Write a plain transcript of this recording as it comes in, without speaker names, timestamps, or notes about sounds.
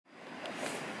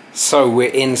So we're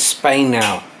in Spain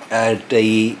now.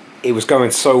 It was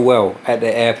going so well at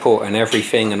the airport and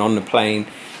everything, and on the plane.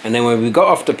 And then when we got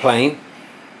off the plane,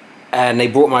 and they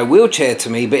brought my wheelchair to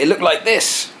me, but it looked like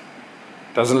this.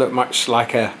 Doesn't look much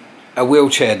like a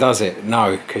wheelchair, does it?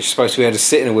 No, because you're supposed to be able to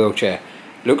sit in a wheelchair.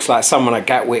 Looks like someone at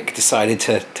Gatwick decided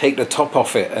to take the top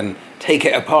off it and take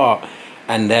it apart.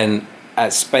 And then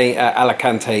at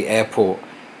Alicante airport,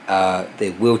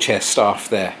 the wheelchair staff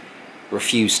there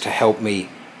refused to help me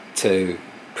to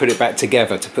put it back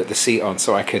together, to put the seat on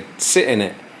so I could sit in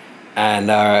it,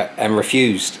 and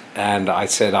refused. And I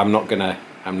said, I'm not gonna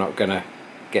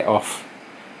get off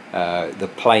the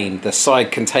plane, the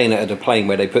side container of the plane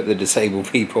where they put the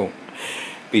disabled people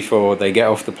before they get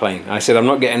off the plane. I said, I'm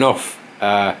not getting off.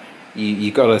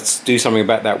 You got to do something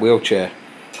about that wheelchair.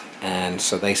 And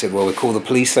so they said, well, we'll call the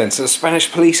police then. So the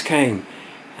Spanish police came,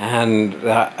 and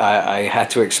I had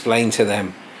to explain to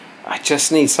them, I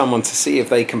just need someone to see if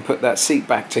they can put that seat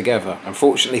back together.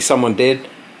 Unfortunately, someone did,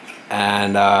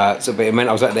 and so it meant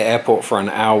I was at the airport for an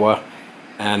hour,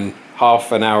 and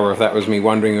half an hour of that was me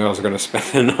wondering if I was going to spend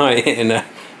the night in a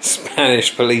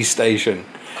Spanish police station.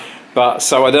 But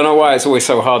so I don't know why it's always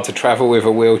so hard to travel with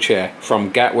a wheelchair from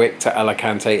Gatwick to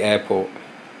Alicante airport,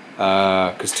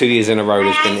 because 2 years in a row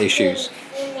there's been issues.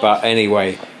 But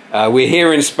anyway, we're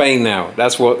here in Spain now.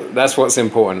 That's what's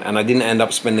important, and I didn't end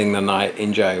up spending the night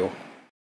in jail.